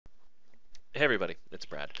Hey everybody, it's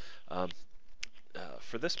Brad.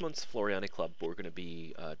 For this month's Floriani Club, we're going to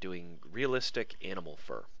be doing realistic animal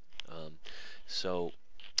fur. Um, so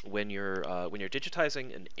when you're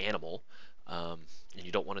digitizing an animal and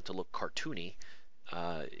you don't want it to look cartoony,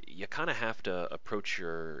 you kind of have to approach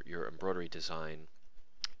your embroidery design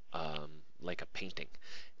like a painting.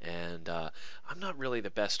 And I'm not really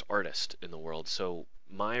the best artist in the world, so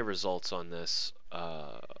my results on this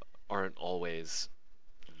aren't always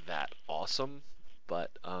that awesome, but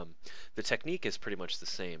the technique is pretty much the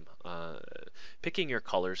same. Picking your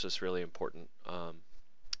colors is really important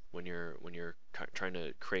when you're trying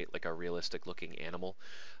to create like a realistic looking animal,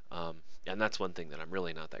 and that's one thing that I'm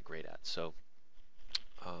really not that great at. So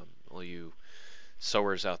all you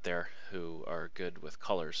sewers out there who are good with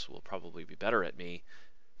colors will probably be better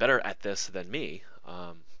at this than me,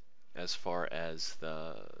 as far as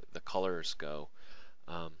the colors go.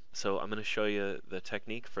 So I'm going to show you the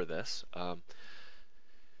technique for this.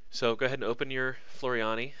 So go ahead and open your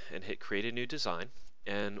Floriani and hit Create a New Design.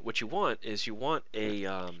 And what you want is you want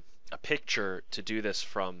a picture to do this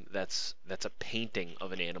from that's a painting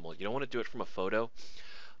of an animal. You don't want to do it from a photo,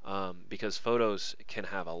 because photos can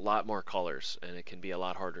have a lot more colors and it can be a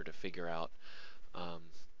lot harder to figure out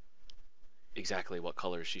exactly what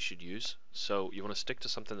colors you should use. So you want to stick to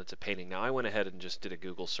something that's a painting. Now I went ahead and just did a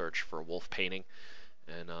Google search for wolf painting,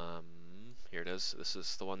 and here it is. This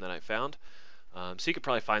is the one that I found. So you could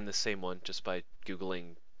probably find the same one just by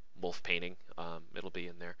Googling wolf painting. It'll be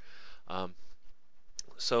in there.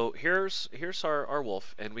 So here's our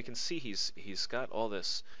wolf, and we can see he's got all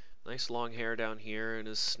this nice long hair down here, and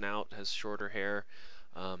his snout has shorter hair.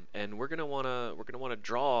 And we're gonna wanna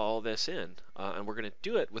draw all this in, and we're gonna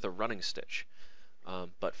do it with a running stitch.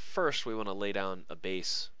 But first we want to lay down a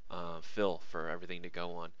base fill for everything to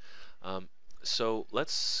go on. So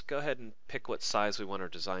let's go ahead and pick what size we want our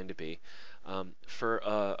design to be. For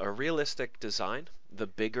a realistic design, the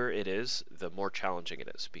bigger it is, the more challenging it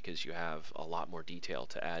is because you have a lot more detail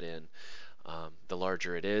to add in. The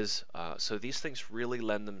larger it is, so these things really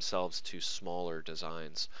lend themselves to smaller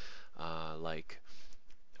designs, like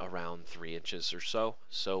around 3 inches or so.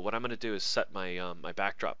 So what I'm going to do is set my my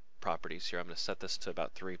backdrop properties here. I'm going to set this to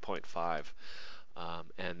about 3.5,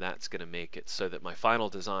 and that's going to make it so that my final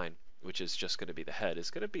design, which is just going to be the head, is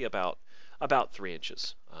going to be about 3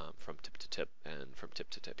 inches from tip to tip and from tip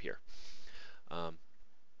to tip here.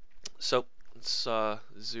 So let's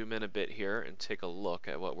zoom in a bit here and take a look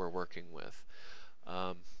at what we're working with.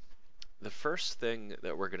 The first thing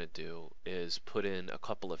that we're going to do is put in a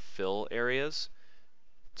couple of fill areas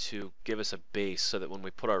to give us a base so that when we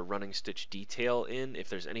put our running stitch detail in, if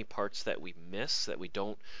there's any parts that we miss that we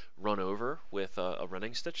don't run over with a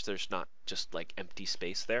running stitch, there's not just like empty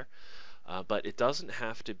space there. But it doesn't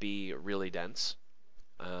have to be really dense,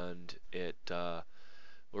 and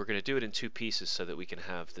we're going to do it in 2 pieces so that we can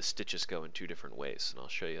have the stitches go in 2 different ways, and I'll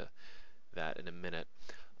show you that in a minute.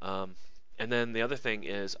 And then the other thing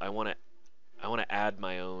is I want to add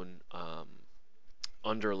my own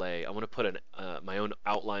underlay. I want to put my own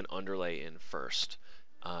outline underlay in first,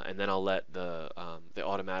 and then I'll let the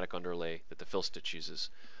automatic underlay that the fill stitch uses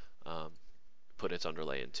put its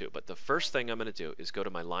underlay into. But the first thing I'm going to do is go to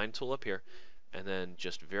my line tool up here, and then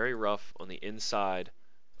just very rough on the inside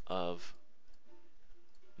of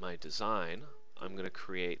my design, I'm going to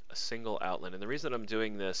create a single outline. And the reason I'm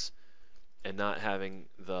doing this and not having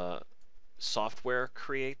the software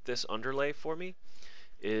create this underlay for me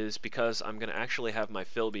is because I'm going to actually have my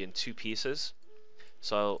fill be in 2 pieces.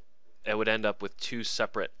 So it would end up with 2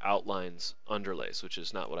 separate outlines underlays, which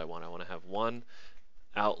is not what I want. I want to have one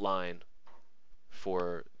outline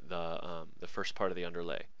for the first part of the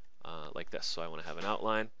underlay, like this. So I want to have an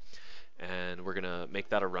outline, and we're going to make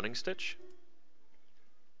that a running stitch.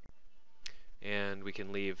 And we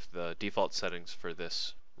can leave the default settings for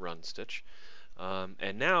this run stitch.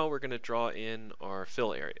 And now we're going to draw in our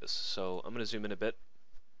fill areas. So I'm going to zoom in a bit,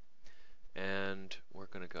 and we're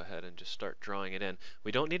going to go ahead and just start drawing it in.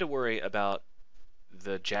 We don't need to worry about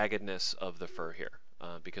the jaggedness of the fur here,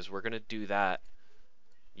 because we're going to do that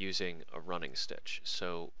using a running stitch.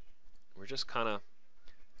 So we're just kind of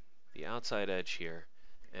the outside edge here,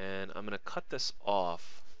 and I'm going to cut this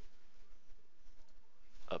off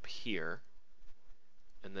up here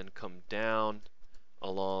and then come down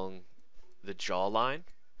along the jawline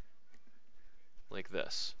like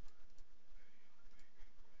this.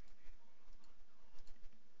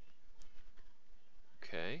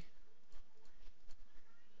 Okay.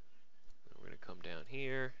 We're going to come down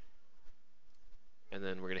here, and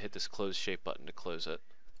then we're going to hit this close shape button to close it.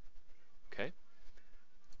 Okay.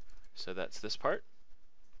 So that's this part.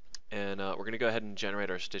 And we're going to go ahead and generate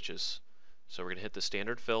our stitches. So we're going to hit the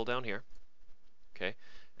standard fill down here. Okay,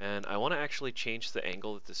 and I want to actually change the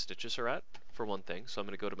angle that the stitches are at for one thing. So I'm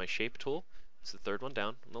going to go to my shape tool. It's the third one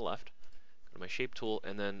down on the left. Go to my shape tool,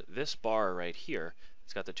 and then this bar right here,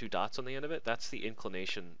 it's got the two dots on the end of it. That's the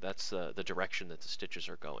inclination, that's the direction that the stitches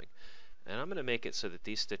are going. And I'm going to make it so that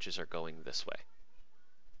these stitches are going this way.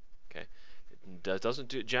 Okay, it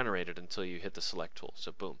doesn't generate it until you hit the select tool.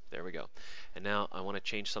 So boom, there we go. And now I want to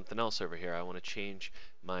change something else over here. I want to change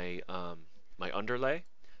my my underlay.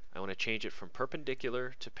 I want to change it from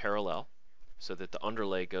perpendicular to parallel, so that the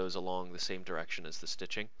underlay goes along the same direction as the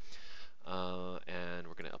stitching. And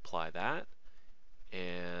we're going to apply that,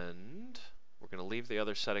 and we're going to leave the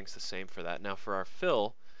other settings the same for that. Now for our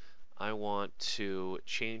fill, I want to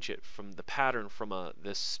change it from the pattern from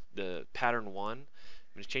the pattern 1. I'm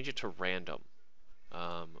going to change it to random,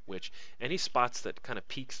 which any spots that kind of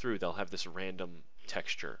peek through, they'll have this random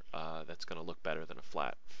texture that's going to look better than a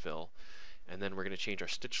flat fill. And then we're going to change our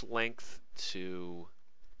stitch length to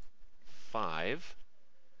 5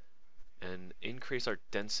 and increase our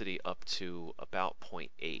density up to about 0.8.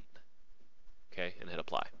 Okay, and hit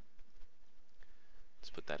apply. Let's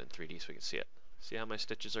put that in 3D so we can see it. See how my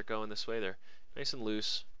stitches are going this way? They're nice and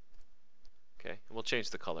loose. Okay, and we'll change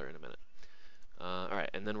the color in a minute. Alright,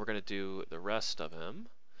 and then we're going to do the rest of him.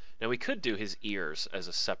 Now we could do his ears as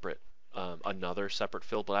a separate, another separate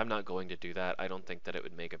fill, but I'm not going to do that. I don't think that it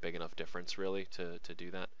would make a big enough difference really to do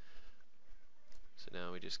that. So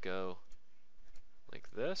now we just go like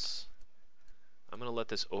this. I'm going to let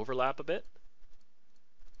this overlap a bit.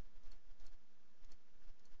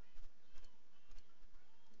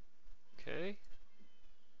 Okay.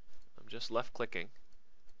 I'm just left clicking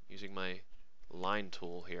using my line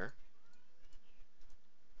tool here.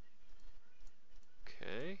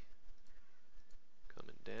 Okay.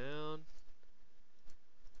 Coming down.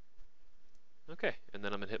 Okay, and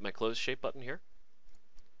then I'm going to hit my close shape button here.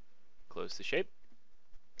 Close the shape.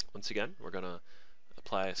 Once again, we're going to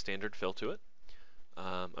apply a standard fill to it.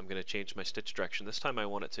 I'm going to change my stitch direction. This time I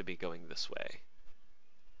want it to be going this way.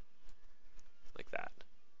 Like that.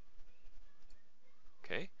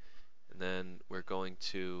 Okay, and then we're going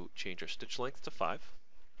to change our stitch length to 5,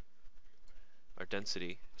 our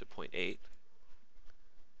density to 0.8,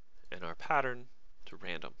 and our pattern to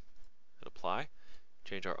random. Hit apply.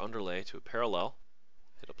 Change our underlay to a parallel.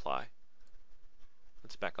 Hit apply.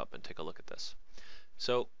 Let's back up and take a look at this.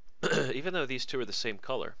 So even though these two are the same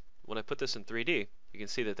color, when I put this in 3D, you can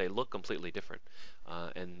see that they look completely different.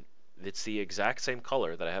 And it's the exact same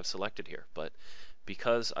color that I have selected here, but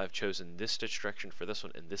because I've chosen this stitch direction for this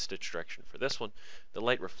one and this stitch direction for this one, the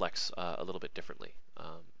light reflects a little bit differently.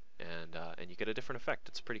 And you get a different effect.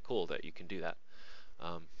 It's pretty cool that you can do that.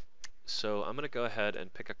 So I'm going to go ahead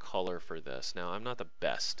and pick a color for this. Now, I'm not the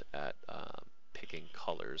best at picking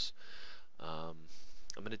colors. I'm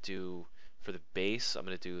going to do, for the base, I'm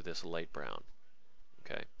going to do this light brown.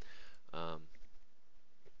 Okay.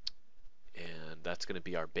 And that's going to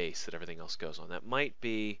be our base that everything else goes on. That might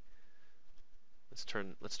be, let's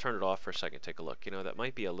turn it off for a second, take a look. You know, that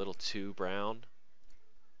might be a little too brown.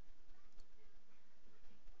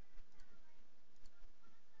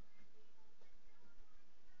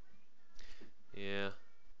 Yeah.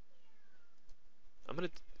 I'm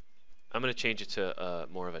gonna change it to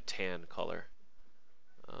more of a tan color.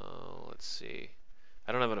 Let's see.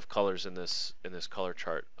 I don't have enough colors in this color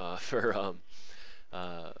chart for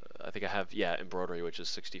I think I have, yeah, embroidery, which is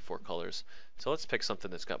 64 colors. So let's pick something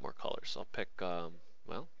that's got more colors. I'll pick,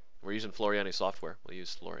 well, we're using Floriani software. We'll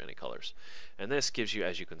use Floriani colors. And this gives you,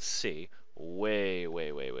 as you can see, way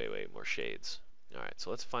more shades. All right, so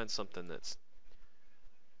let's find something that's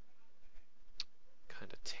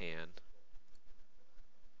kind of tan.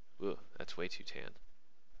 Ooh, that's way too tan.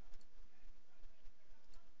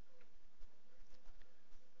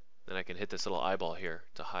 Then I can hit this little eyeball here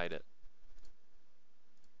to hide it.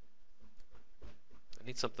 I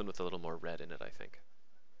need something with a little more red in it, I think.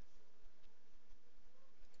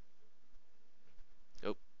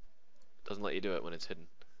 Nope. Doesn't let you do it when it's hidden.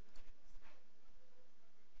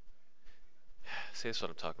 See, that's what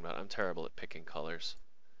I'm talking about. I'm terrible at picking colors.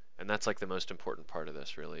 And that's like the most important part of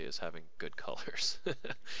this, really, is having good colors.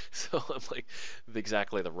 So I'm like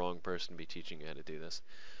exactly the wrong person to be teaching you how to do this.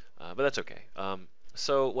 But that's okay.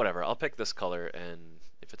 So whatever, I'll pick this color, and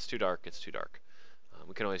if it's too dark, it's too dark.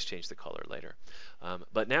 We can always change the color later.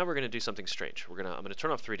 But now we're going to do something strange. I'm going to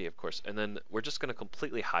turn off 3D, of course, and then we're just going to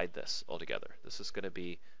completely hide this altogether. This is going to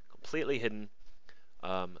be completely hidden.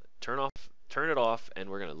 Turn it off, and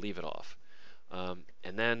we're going to leave it off.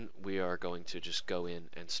 And then we are going to just go in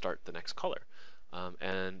and start the next color.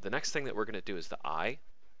 And the next thing that we're going to do is the eye.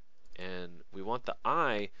 and we want the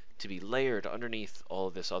eye to be layered underneath all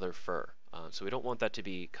of this other fur. So we don't want that to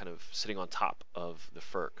be kind of sitting on top of the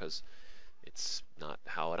fur because it's not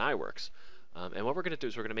how an eye works. And what we're going to do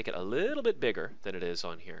is we're going to make it a little bit bigger than it is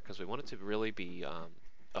on here because we want it to really be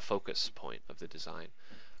a focus point of the design.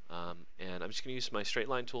 And I'm just going to use my straight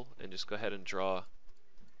line tool and just go ahead and draw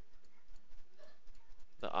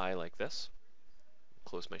the eye like this.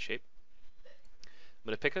 Close my shape. I'm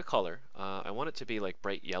going to pick a color. I want it to be like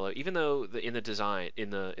bright yellow, even though in the design, in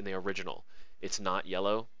the original, it's not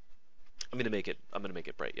yellow. I'm going to make it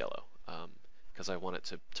bright yellow because I want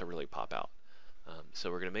it to really pop out. So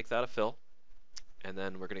we're going to make that a fill, and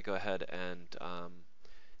then we're going to go ahead and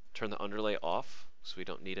turn the underlay off, so we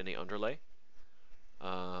don't need any underlay.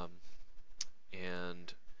 And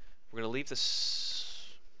we're going to leave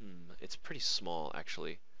this. It's pretty small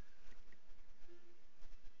actually.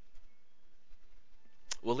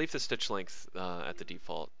 We'll leave the stitch length at the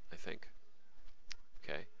default, I think.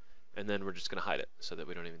 Okay, and then we're just going to hide it so that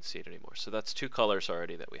we don't even see it anymore. So that's 2 colors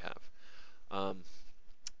already that we have.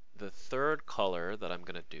 The third color that I'm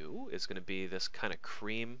going to do is going to be this kind of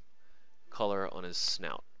cream color on his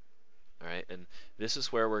snout. All right, and this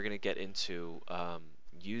is where we're going to get into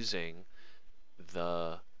using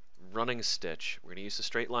the running stitch. We're going to use the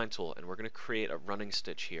straight line tool, and we're going to create a running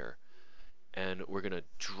stitch here. And we're going to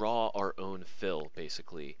draw our own fill,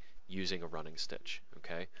 basically, using a running stitch.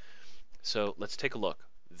 Okay, so let's take a look.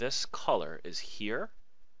 This color is here.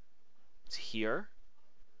 It's here.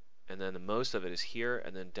 And then the most of it is here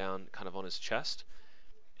and then down kind of on his chest.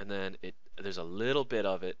 And then there's a little bit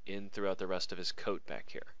of it in throughout the rest of his coat back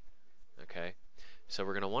here. Okay, so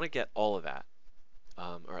we're going to want to get all of that,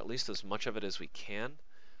 or at least as much of it as we can.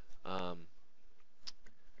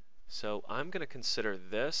 So I'm going to consider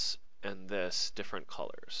this and this different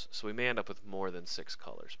colors. So we may end up with more than 6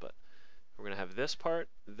 colors, but we're going to have this part,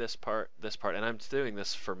 this part, this part, and I'm doing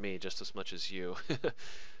this for me just as much as you.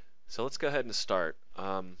 So let's go ahead and start.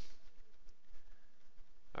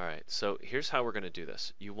 Alright, so here's how we're going to do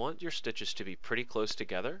this. You want your stitches to be pretty close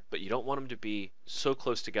together, but you don't want them to be so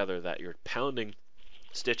close together that you're pounding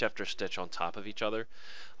stitch after stitch on top of each other.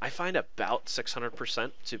 I find about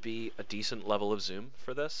 600% to be a decent level of zoom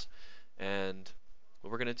for this. And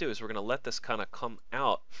what we're going to do is we're going to let this kind of come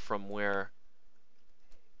out from where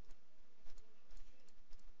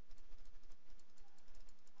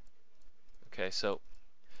okay, so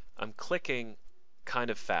I'm clicking kind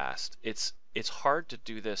of fast. It's hard to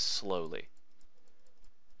do this slowly.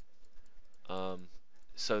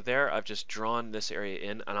 So there I've just drawn this area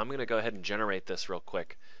in, and I'm going to go ahead and generate this real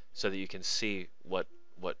quick so that you can see what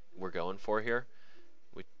we're going for here.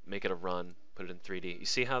 We make it a run, put it in 3D. You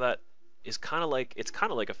see how that is kind of like, it's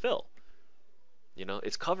kind of like a fill. You know,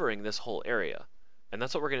 it's covering this whole area. And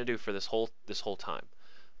that's what we're going to do for this whole time.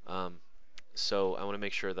 So I want to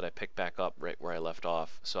make sure that I pick back up right where I left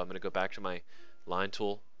off. So I'm going to go back to my line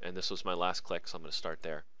tool, and this was my last click, so I'm going to start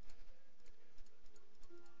there.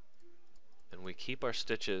 And we keep our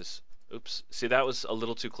stitches, oops, see that was a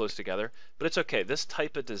little too close together, but it's okay. This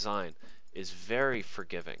type of design is very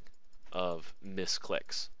forgiving of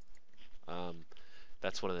misclicks.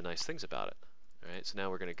 That's one of the nice things about it. All right, so now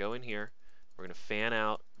we're going to go in here, we're going to fan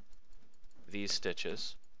out these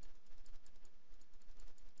stitches,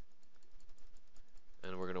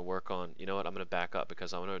 and we're going to work on, you know what, I'm going to back up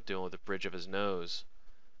because I want to deal with the bridge of his nose,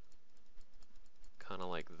 kind of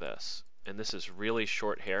like this. And this is really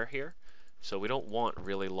short hair here, so we don't want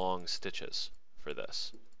really long stitches for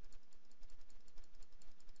this.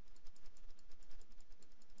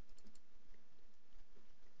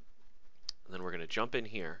 And then we're going to jump in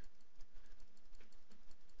here.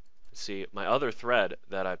 See, my other thread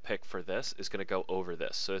that I picked for this is going to go over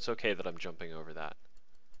this, so it's okay that I'm jumping over that.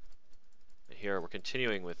 And here we're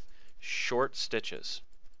continuing with short stitches.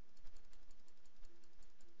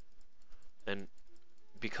 And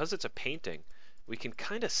because it's a painting, we can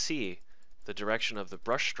kind of see the direction of the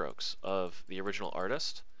brush strokes of the original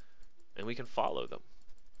artist, and we can follow them.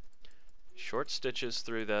 Short stitches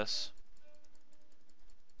through this.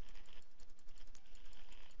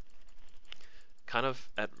 Kind of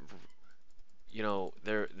at, you know,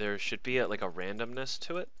 there should be like a randomness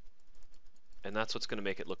to it, and that's what's going to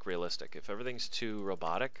make it look realistic. If everything's too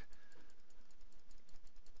robotic,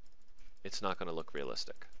 it's not going to look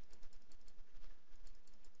realistic.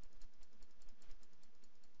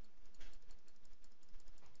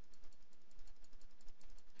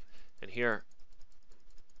 And here,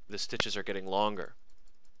 the stitches are getting longer.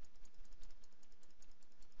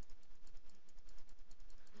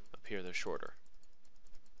 Up here, they're shorter.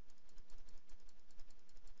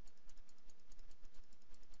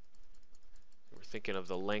 We're thinking of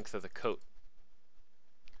the length of the coat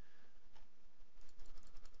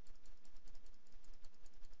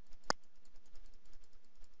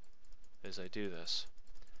as I do this.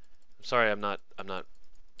 I'm sorry, I'm not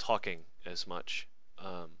talking as much.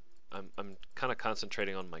 I'm kind of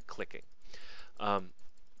concentrating on my clicking. Um,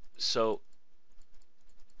 so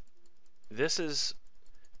this is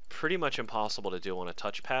pretty much impossible to do on a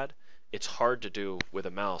touchpad. It's hard to do with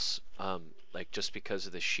a mouse, like just because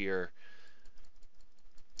of the sheer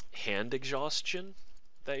hand exhaustion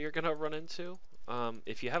that you're gonna run into.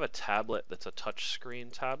 If you have a tablet that's a touch screen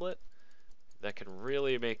tablet, that can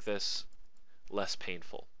really make this less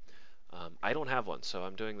painful. I don't have one, so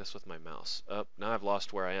I'm doing this with my mouse. Oh, now I've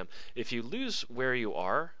lost where I am. If you lose where you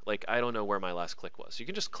are, like I don't know where my last click was, you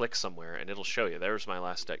can just click somewhere and it'll show you, there's my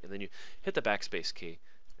last stick, and then you hit the backspace key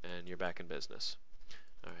and you're back in business.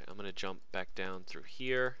 All right, I'm going to jump back down through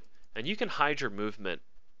here. And you can hide your movement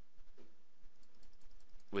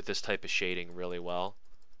with this type of shading really well.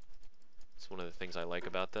 It's one of the things I like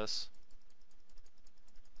about this.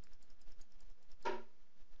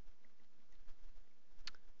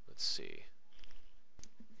 Let's see.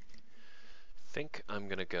 I think I'm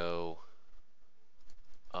going to go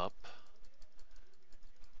up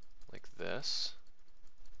like this.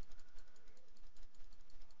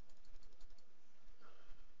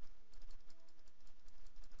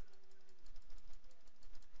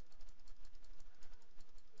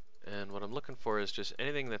 And what I'm looking for is just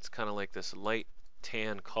anything that's kind of like this light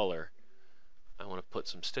tan color. I want to put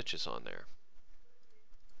some stitches on there.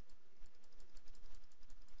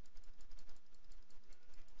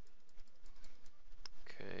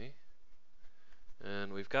 Okay.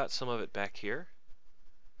 And we've got some of it back here.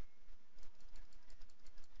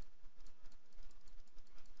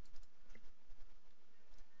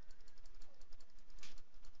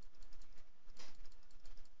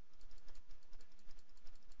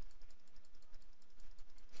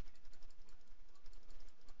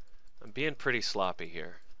 I'm being pretty sloppy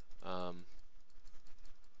here.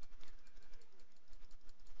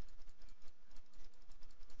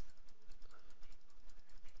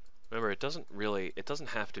 Remember, it doesn't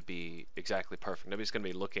have to be exactly perfect. Nobody's going to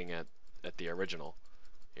be looking at the original,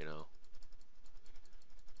 you know.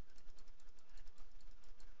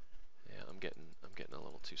 Yeah, I'm getting a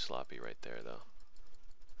little too sloppy right there though.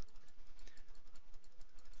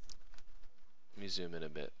 Let me zoom in a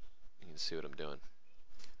bit. You can see what I'm doing.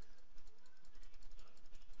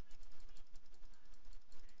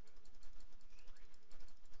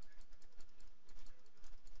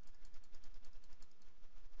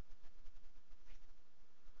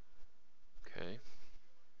 Okay.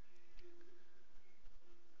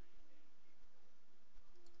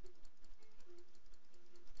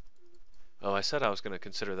 Oh, I said I was going to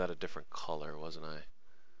consider that a different color, wasn't I?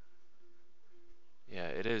 Yeah,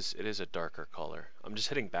 it is a darker color. I'm just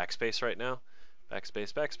hitting backspace right now.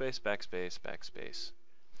 Backspace, backspace, backspace, backspace.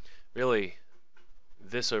 Really,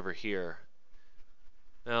 this over here,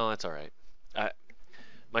 no, that's all right.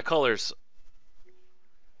 My colors,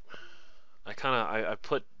 I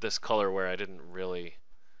put this color where I didn't really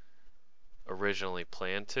originally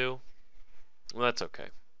plan to. Well, that's okay.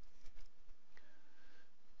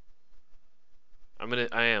 I'm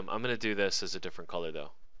gonna do this as a different color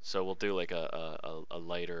though. So we'll do like a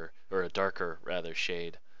lighter or a darker rather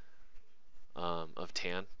shade of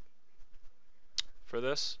tan for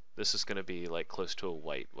this. This is gonna be like close to a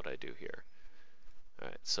white, what I do here. All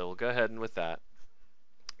right, so we'll go ahead and with that,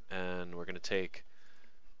 and we're gonna take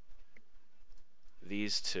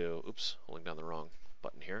these two. Oops, holding down the wrong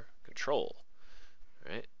button here. Control.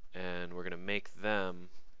 All right, and we're gonna make them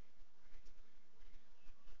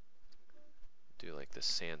do like this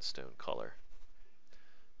sandstone color.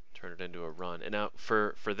 Turn it into a run. And now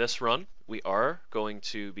for this run, we are going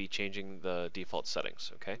to be changing the default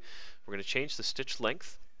settings, okay? We're going to change the stitch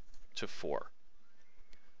length to 4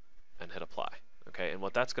 and hit apply, okay? And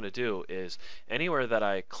what that's going to do is anywhere that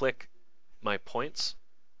I click my points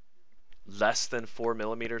less than 4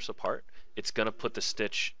 millimeters apart, it's going to put the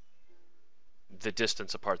stitch the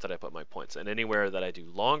distance apart that I put my points. And anywhere that I do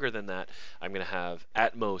longer than that, I'm going to have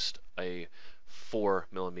at most a 4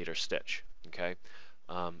 millimeter stitch, okay?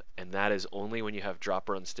 And that is only when you have drop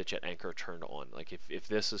run stitch at anchor turned on. Like if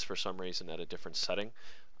this is for some reason at a different setting,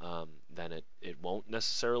 then it won't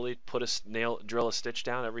necessarily put drill a stitch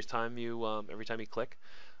down every time you click.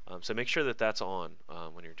 So make sure that that's on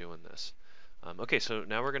when you're doing this. Okay, so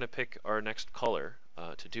now we're going to pick our next color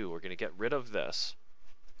to do. We're going to get rid of this,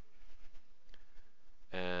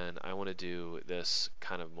 and I want to do this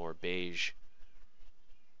kind of more beige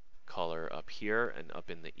color up here and up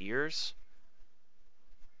in the ears.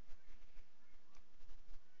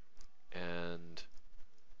 and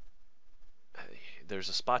there's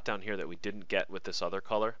a spot down here that we didn't get with this other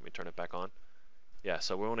color. Let me turn it back on. Yeah,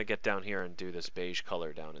 so we want to get down here and do this beige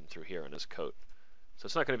color down and through here on his coat. So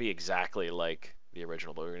it's not going to be exactly like the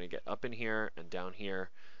original, but we're going to get up in here and down here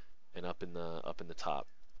and up in the top.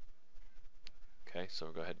 Okay, so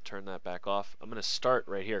we'll go ahead and turn that back off. I'm going to start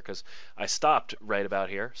right here because I stopped right about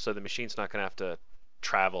here, so the machine's not going to have to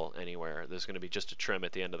travel anywhere. There's going to be just a trim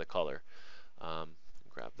at the end of the color.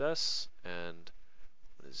 Grab this and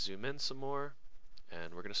zoom in some more,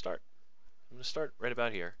 and we're going to start. I'm going to start right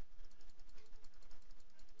about here.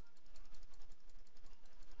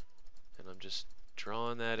 And I'm just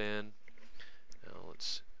drawing that in. Now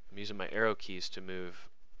I'm using my arrow keys to move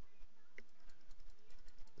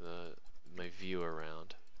my view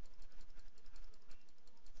around.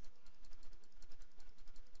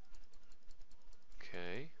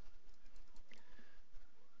 Okay.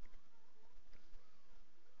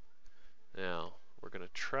 Now we're going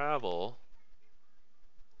to travel.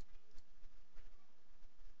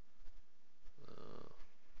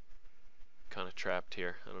 Kind of trapped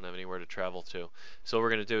here. I don't have anywhere to travel to. So what we're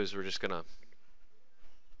going to do is we're going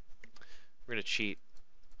to cheat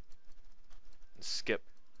and skip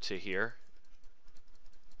to here,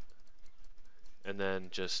 and then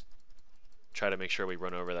just try to make sure we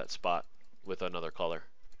run over that spot with another color.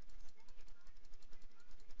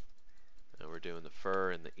 And we're doing the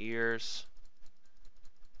fur and the ears.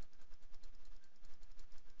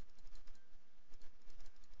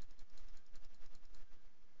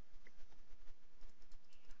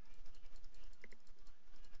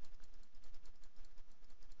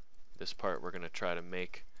 This part we're going to try to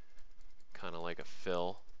make kind of like a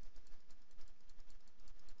fill.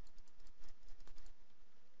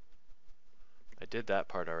 I did that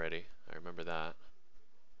part already. I remember that.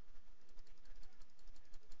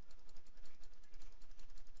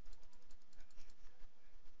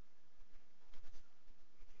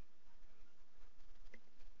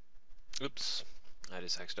 Oops. I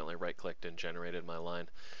just accidentally right-clicked and generated my line.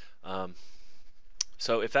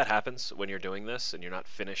 So if that happens when you're doing this and you're not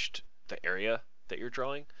finished the area that you're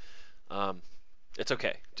drawing, it's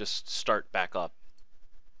okay. Just start back up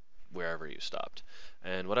wherever you stopped.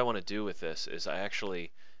 And what I want to do with this is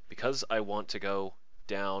because I want to go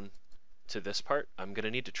down to this part, I'm going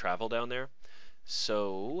to need to travel down there.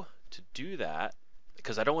 So to do that,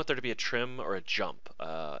 because I don't want there to be a trim or a jump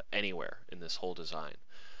anywhere in this whole design.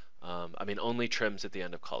 I mean, only trims at the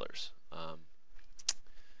end of colors.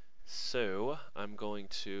 So I'm going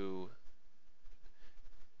to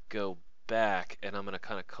go back and I'm going to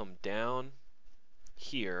kind of come down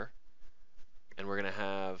here, and we're going to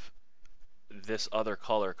have this other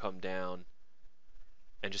color come down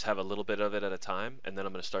and just have a little bit of it at a time, and then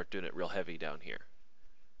I'm going to start doing it real heavy down here,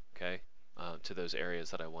 okay, to those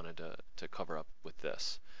areas that I wanted to cover up with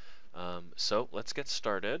this. So let's get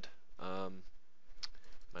started.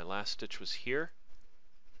 My last stitch was here,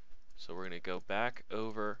 so we're going to go back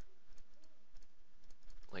over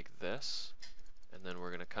like this, and then we're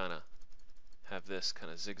going to kind of have this kind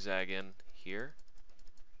of zigzag in here,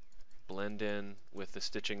 blend in with the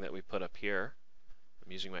stitching that we put up here.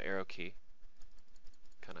 I'm using my arrow key,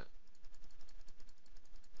 kind of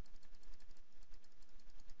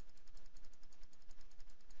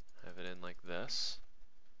have it in like this.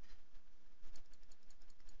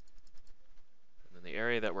 And then the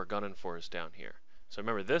area that we're gunning for is down here. So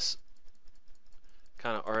remember, this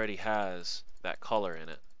kind of already has that color in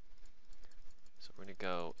it. So we're going to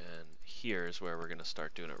go, and here's where we're going to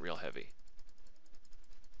start doing it real heavy.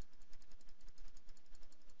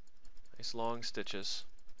 Nice long stitches.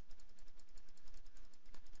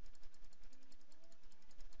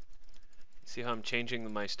 See how I'm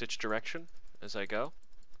changing my stitch direction as I go?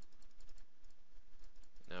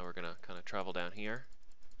 Now we're going to kind of travel down here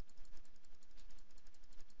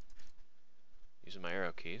using my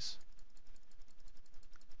arrow keys.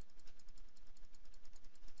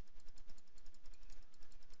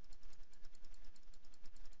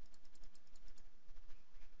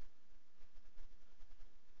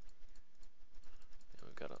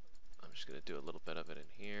 I'm just going to do a little bit of it in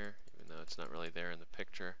here, even though it's not really there in the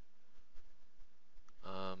picture.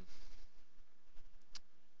 Yeah.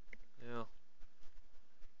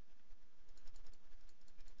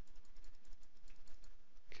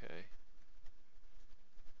 Okay.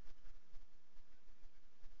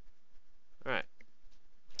 Alright.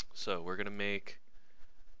 So we're going to make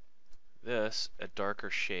this a darker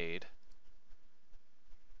shade.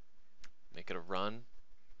 Make it a run.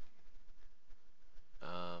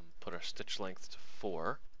 Put our stitch length to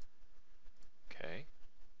 4. Okay.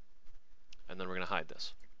 And then we're going to hide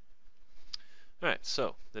this. Alright,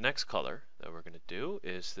 so the next color that we're going to do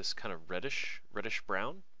is this kind of reddish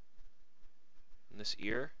brown in this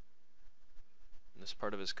ear, in this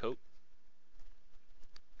part of his coat.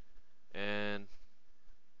 And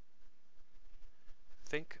I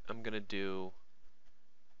think I'm going to do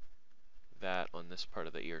that on this part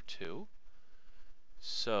of the ear too.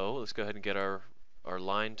 So let's go ahead and get our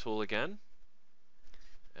line tool again,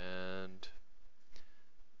 and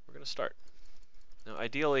we're going to start. Now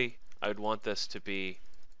ideally I would want this to be,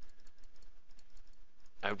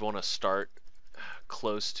 I would want to start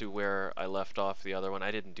close to where I left off the other one. I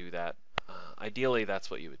didn't do that. Ideally that's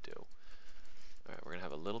what you would do. Alright, we're going to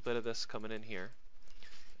have a little bit of this coming in here,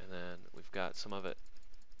 and then we've got some of it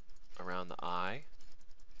around the eye.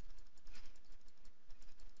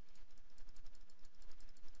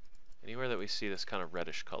 Anywhere that we see this kind of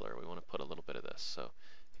reddish color, we want to put a little bit of this. So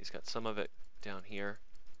he's got some of it down here.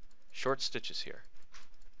 Short stitches here,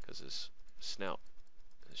 because his snout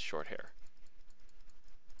is short hair.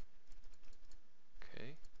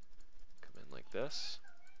 Okay, come in like this.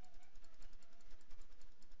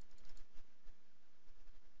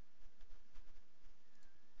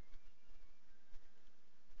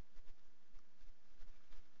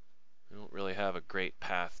 We don't really have a great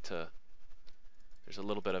path to, there's a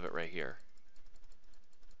little bit of it right here.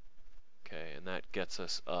 Okay, and that gets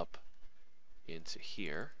us up into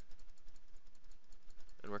here.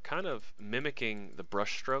 And we're kind of mimicking the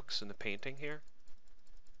brush strokes in the painting here.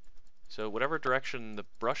 So whatever direction the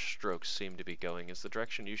brush strokes seem to be going is the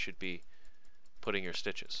direction you should be putting your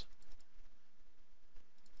stitches.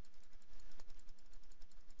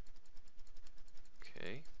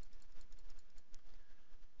 Okay.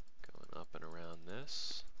 Going up and around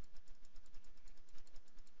this.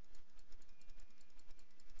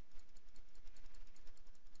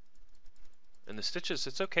 And the stitches,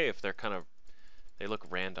 it's okay if they're kind of, they look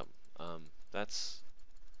random. That's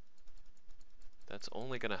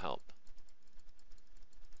only going to help.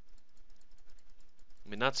 I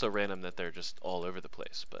mean, not so random that they're just all over the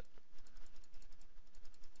place, but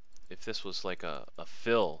if this was like a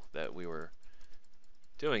fill that we were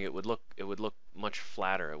doing, it would look much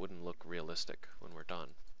flatter. It wouldn't look realistic when we're done.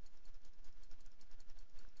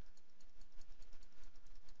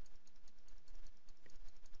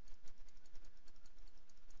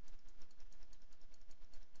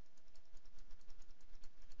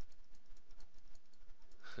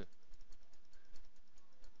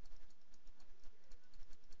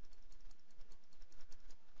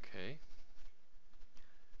 Okay.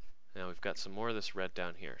 Now we've got some more of this red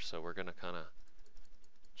down here, so we're going to kind of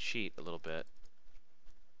cheat a little bit,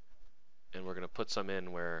 and we're going to put some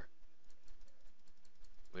in where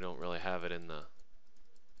we don't really have it in the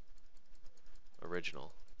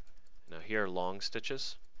original. Now here are long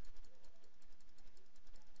stitches.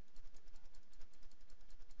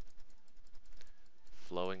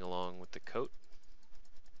 Flowing along with the coat.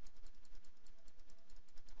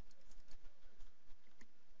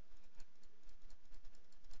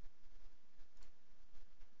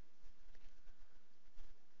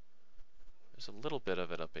 There's a little bit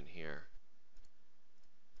of it up in here.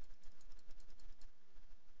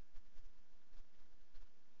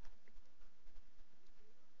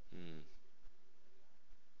 I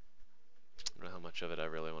don't know how much of it I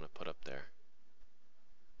really want to put up there.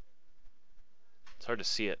 It's hard to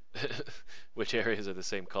see it, which areas are the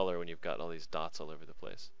same color when you've got all these dots all over the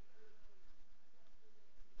place.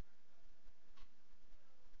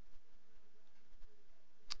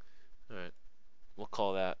 Alright, we'll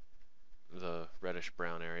call that the reddish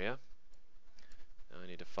brown area. Now I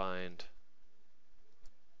need to find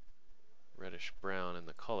reddish brown in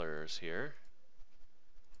the colors here.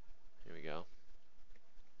 Here we go.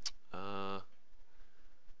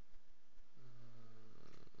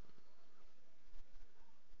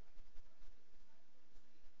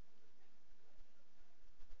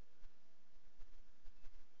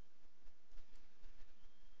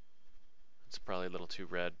 It's probably a little too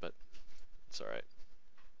red, but it's alright.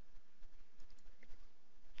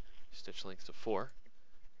 Stitch length to 4.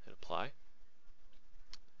 Hit apply.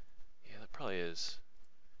 Yeah, that probably is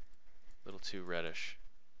a little too reddish.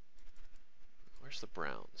 Where's the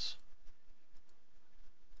browns?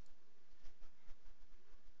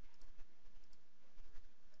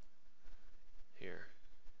 Here.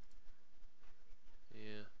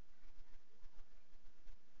 Yeah.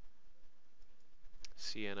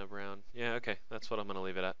 Sienna brown. Yeah, okay, that's what I'm going to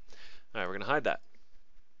leave it at. Alright, we're going to hide that.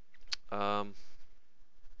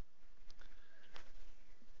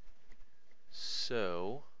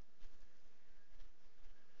 So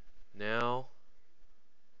now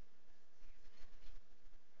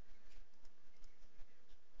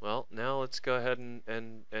let's go ahead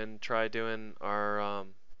and try doing our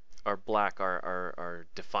black, our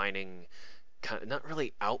defining kind of, not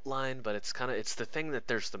really outline, but it's the thing that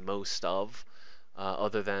there's the most of,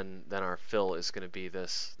 other than our fill is going to be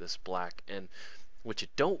this black. And what you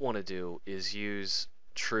don't want to do is use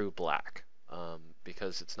true black,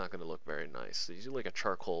 because it's not going to look very nice. So use like a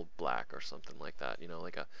charcoal black or something like that, you know,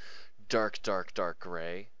 like a dark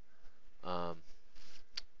gray. Um,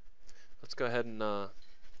 let's go ahead and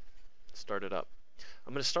start it up.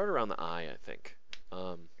 I'm going to start around the eye, I think.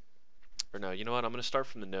 Or no, you know what? I'm going to start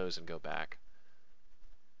from the nose and go back.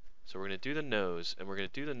 So we're going to do the nose, and we're going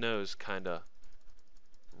to do the nose kind of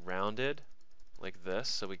rounded like this,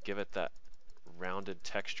 so we give it that rounded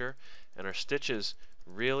texture. And our stitches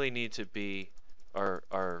really need to be,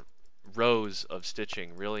 our rows of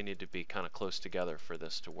stitching really need to be kind of close together for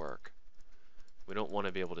this to work. We don't want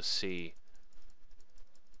to be able to see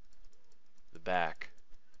the back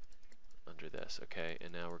under this. Okay,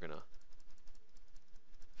 and now we're going to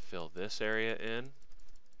fill this area in.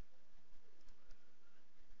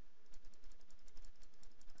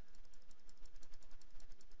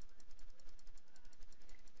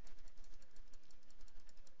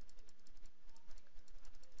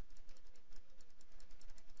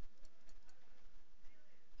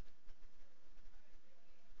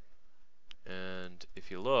 And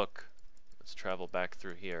if you look, let's travel back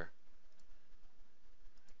through here.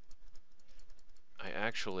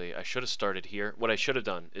 I should have started here. What I should have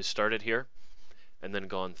done is started here and then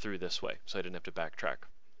gone through this way, so I didn't have to backtrack.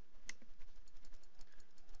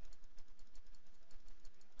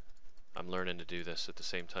 I'm learning to do this at the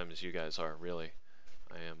same time as you guys are, really.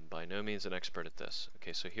 I am by no means an expert at this.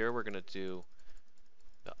 Okay, so here we're going to do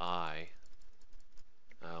the eye.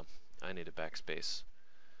 Oh, I need a backspace.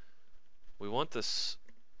 We want this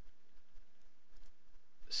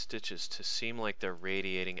stitches to seem like they're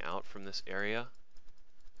radiating out from this area.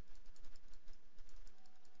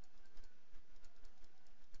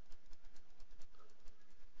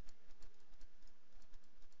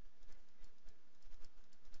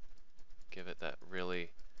 Give it that really,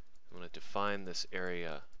 I want to define this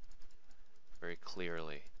area very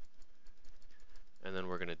clearly. And then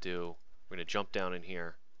we're going to jump down in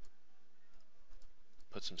here,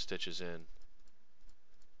 put some stitches in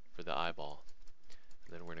for the eyeball.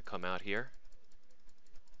 And then we're going to come out here.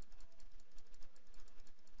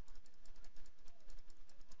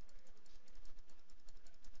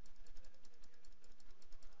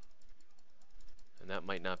 And that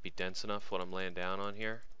might not be dense enough what I'm laying down on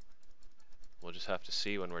here. We'll just have to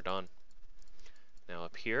see when we're done. Now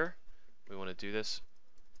up here, we want to do this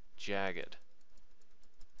jagged.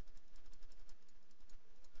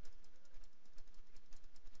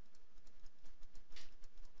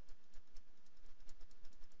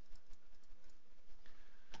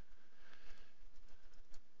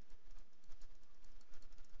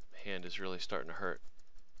 Hand is really starting to hurt.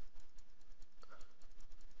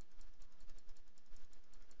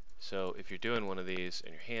 So if you're doing one of these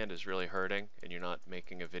and your hand is really hurting and you're not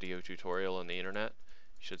making a video tutorial on the internet,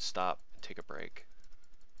 you should stop and take a break.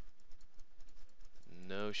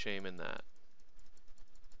 No shame in that.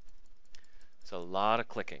 It's a lot of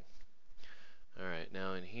clicking. Alright,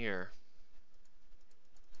 now in here,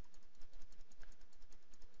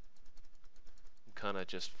 I'm kind of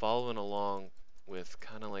just following along with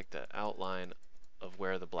kind of like the outline of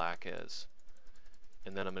where the black is.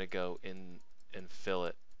 And then I'm going to go in and fill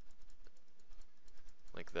it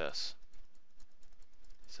like this.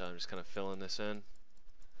 So I'm just kind of filling this in.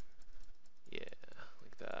 Yeah,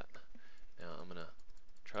 like that. Now I'm going to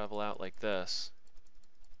travel out like this.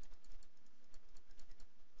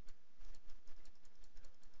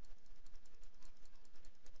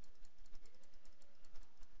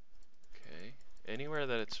 Okay, anywhere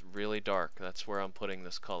that it's really dark, that's where I'm putting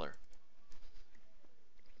this color.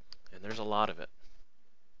 And there's a lot of it.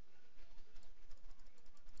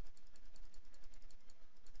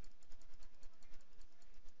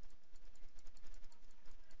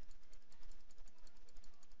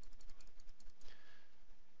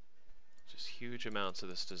 Huge amounts of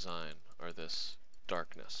this design are this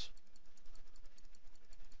darkness.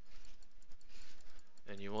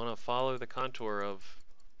 And you want to follow the contour of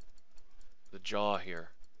the jaw here.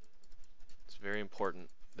 It's very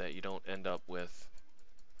important that you don't end up with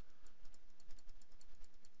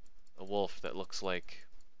a wolf that looks like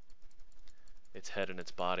its head and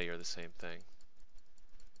its body are the same thing.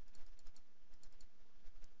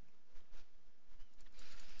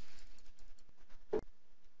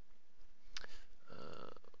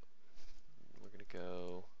 We're going to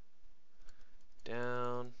go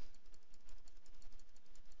down.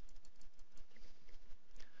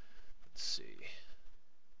 Let's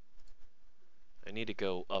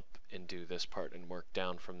go up and do this part and work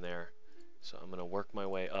down from there. So I'm going to work my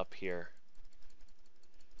way up here.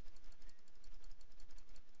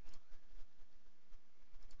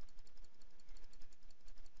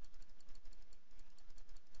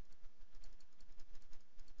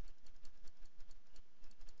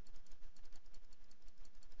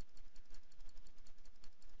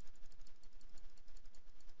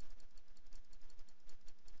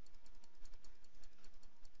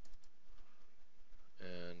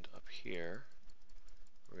 And up here,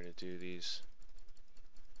 we're going to do these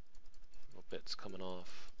little bits coming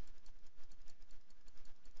off.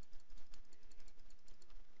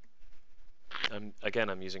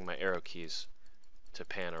 I'm using my arrow keys to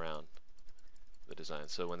pan around the design.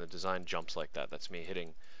 So when the design jumps like that, that's me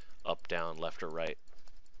hitting up, down, left, or right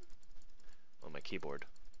on my keyboard.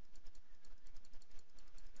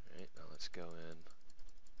 Alright, now let's go in,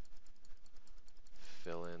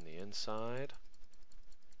 fill in the inside.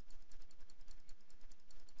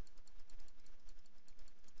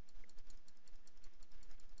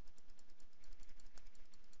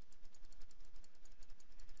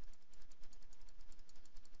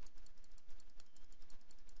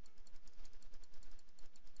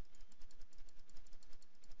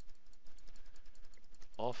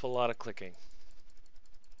 Awful lot of clicking.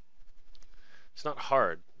 It's not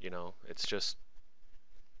hard, you know, it's just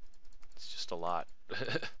a lot.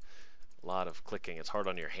 A lot of clicking. It's hard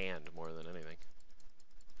on your hand more than anything.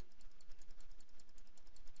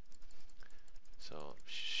 So,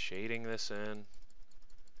 shading this in.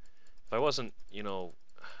 If I wasn't, you know,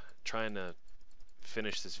 trying to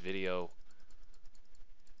finish this video,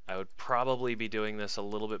 I would probably be doing this a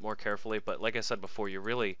little bit more carefully, but like I said before, you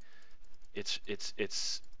really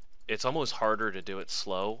it's almost harder to do it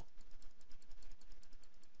slow.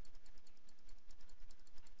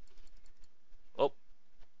 Oh.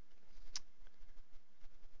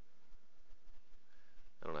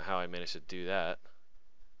 I don't know how I managed to do that.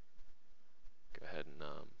 Go ahead and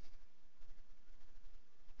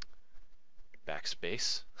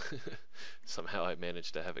backspace. Somehow I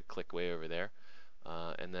managed to have it click way over there.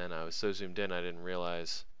 And then I was so zoomed in I didn't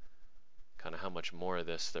realize kind of how much more of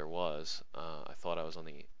this there was. I thought I was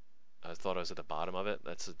at the bottom of it.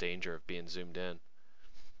 That's the danger of being zoomed in.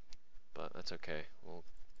 But that's okay. We'll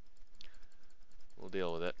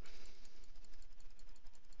deal with it.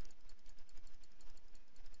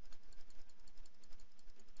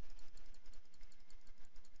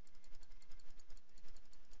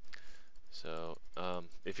 So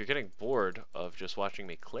if you're getting bored of just watching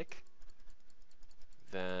me click,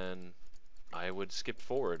 then I would skip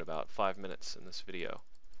forward about 5 minutes in this video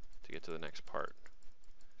to get to the next part,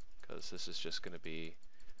 because this is just going to be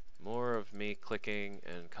more of me clicking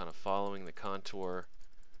and kind of following the contour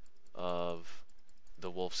of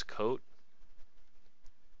the wolf's coat.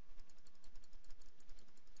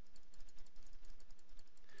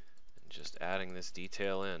 And just adding this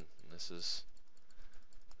detail in. And this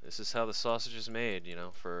is how the sausage is made, you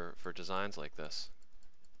know, for designs like this.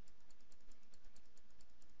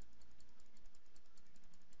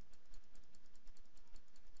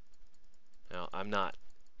 Now, I'm not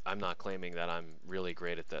claiming that I'm really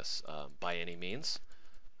great at this by any means,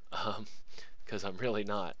 because I'm really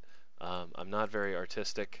not. I'm not very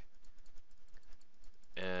artistic,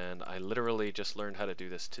 and I literally just learned how to do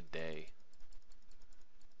this today.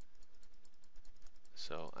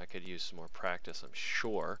 So I could use some more practice, I'm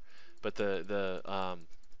sure. But the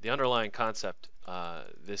underlying concept,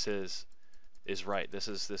 this is right. This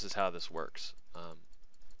is how this works. I'm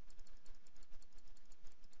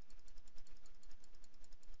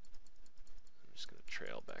just going to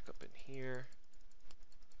trail back up in here.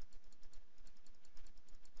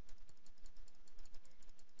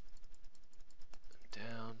 And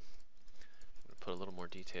down. I'm going to put a little more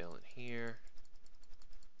detail in here.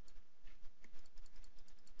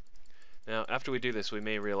 Now, after we do this, we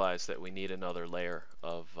may realize that we need another layer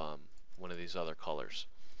of one of these other colors.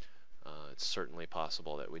 It's certainly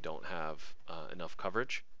possible that we don't have enough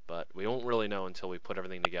coverage, but we won't really know until we put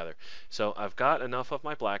everything together. So I've got enough of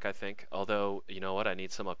my black, I think, although, you know what, I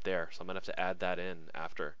need some up there, so I'm going to have to add that in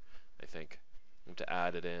after, I think. I'm going to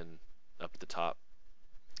add it in up at the top.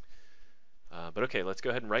 But okay, let's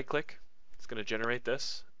go ahead and right-click. It's going to generate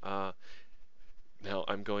this. Now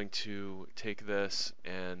I'm going to take this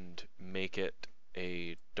and make it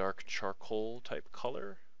a dark charcoal type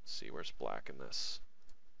color. Let's see, where's black in this?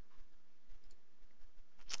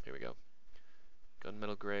 Here we go.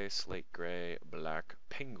 Gunmetal gray, slate gray, black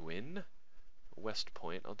penguin, West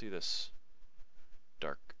Point. I'll do this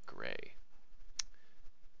dark gray.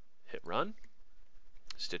 Hit run,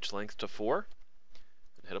 stitch length to 4,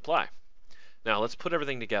 and hit apply. Now let's put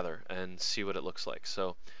everything together and see what it looks like.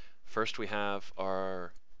 So first we have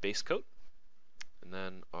our base coat, and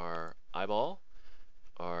then our eyeball,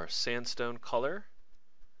 our sandstone color,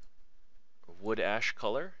 wood ash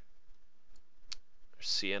color, our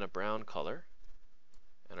sienna brown color,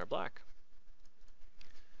 and our black.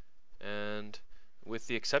 And with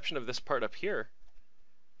the exception of this part up here,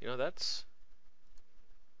 you know, that's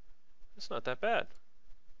not that bad.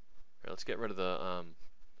 All right, let's get rid of the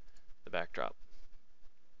backdrop.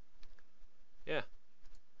 Yeah.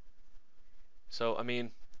 So I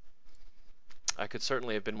mean, I could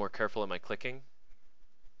certainly have been more careful in my clicking.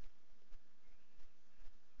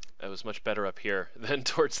 It was much better up here than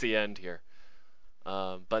towards the end here.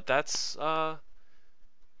 But that's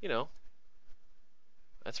you know,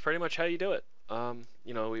 that's pretty much how you do it.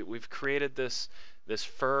 You know, we've created this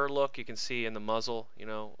fur look you can see in the muzzle. You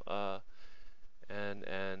know,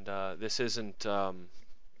 and this isn't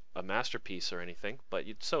a masterpiece or anything, but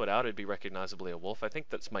you'd sew it out, it'd be recognizably a wolf. I think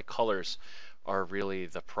that's my colors are really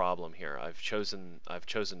the problem here. I've chosen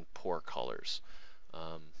poor colors.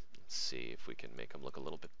 Let's see if we can make them look a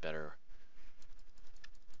little bit better.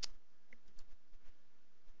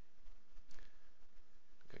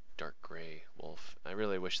 Dark gray wolf. I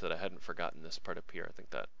really wish that I hadn't forgotten this part up here. I think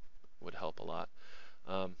that would help a lot.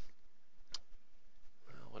 Well,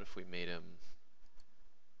 what if we made him?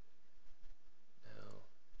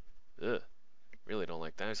 No. Ugh. Really don't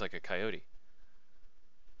like that. He's like a coyote.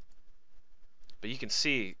 But you can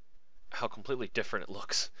see how completely different it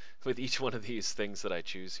looks with each one of these things that I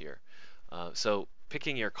choose here. So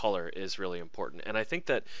picking your color is really important, and I think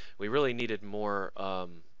that we really needed more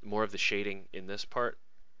of the shading in this part.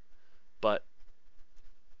 But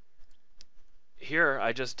here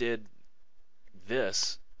I just did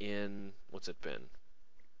this in, what's it been,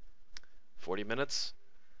 40 minutes?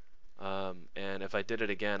 And if I did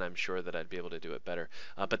it again, I'm sure that I'd be able to do it better.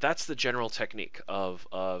 But that's the general technique of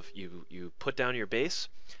you put down your base,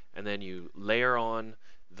 and then you layer on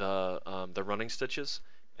the running stitches,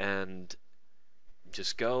 and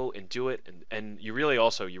just go and do it. And you really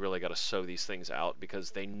got to sew these things out,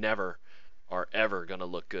 because they never are ever going to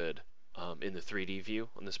look good in the 3D view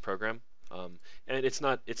on this program. And it's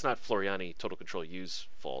not Floriani Total Control U's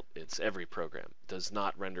fault. It's every program does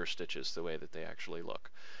not render stitches the way that they actually look.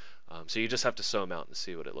 So you just have to sew them out and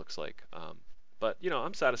see what it looks like. But you know,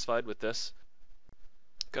 I'm satisfied with this.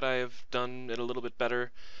 Could I have done it a little bit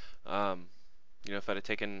better? You know, if I'd have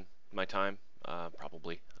taken my time,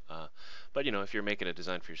 probably. But you know, if you're making a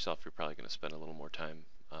design for yourself, you're probably going to spend a little more time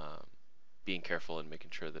being careful and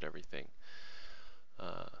making sure that everything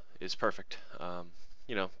is perfect.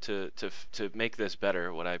 You know, to make this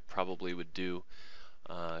better, what I probably would do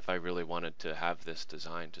if I really wanted to have this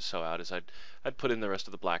design to sew out is I'd put in the rest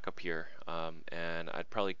of the black up here, and I'd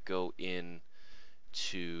probably go in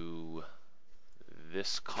to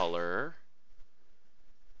this color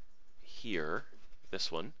here,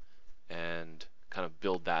 this one, and kind of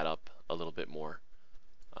build that up a little bit more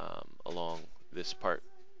along this part,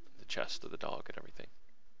 the chest of the dog and everything.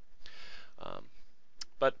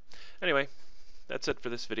 But anyway, that's it for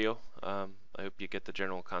this video. I hope you get the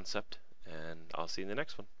general concept, and I'll see you in the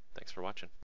next one. Thanks for watching.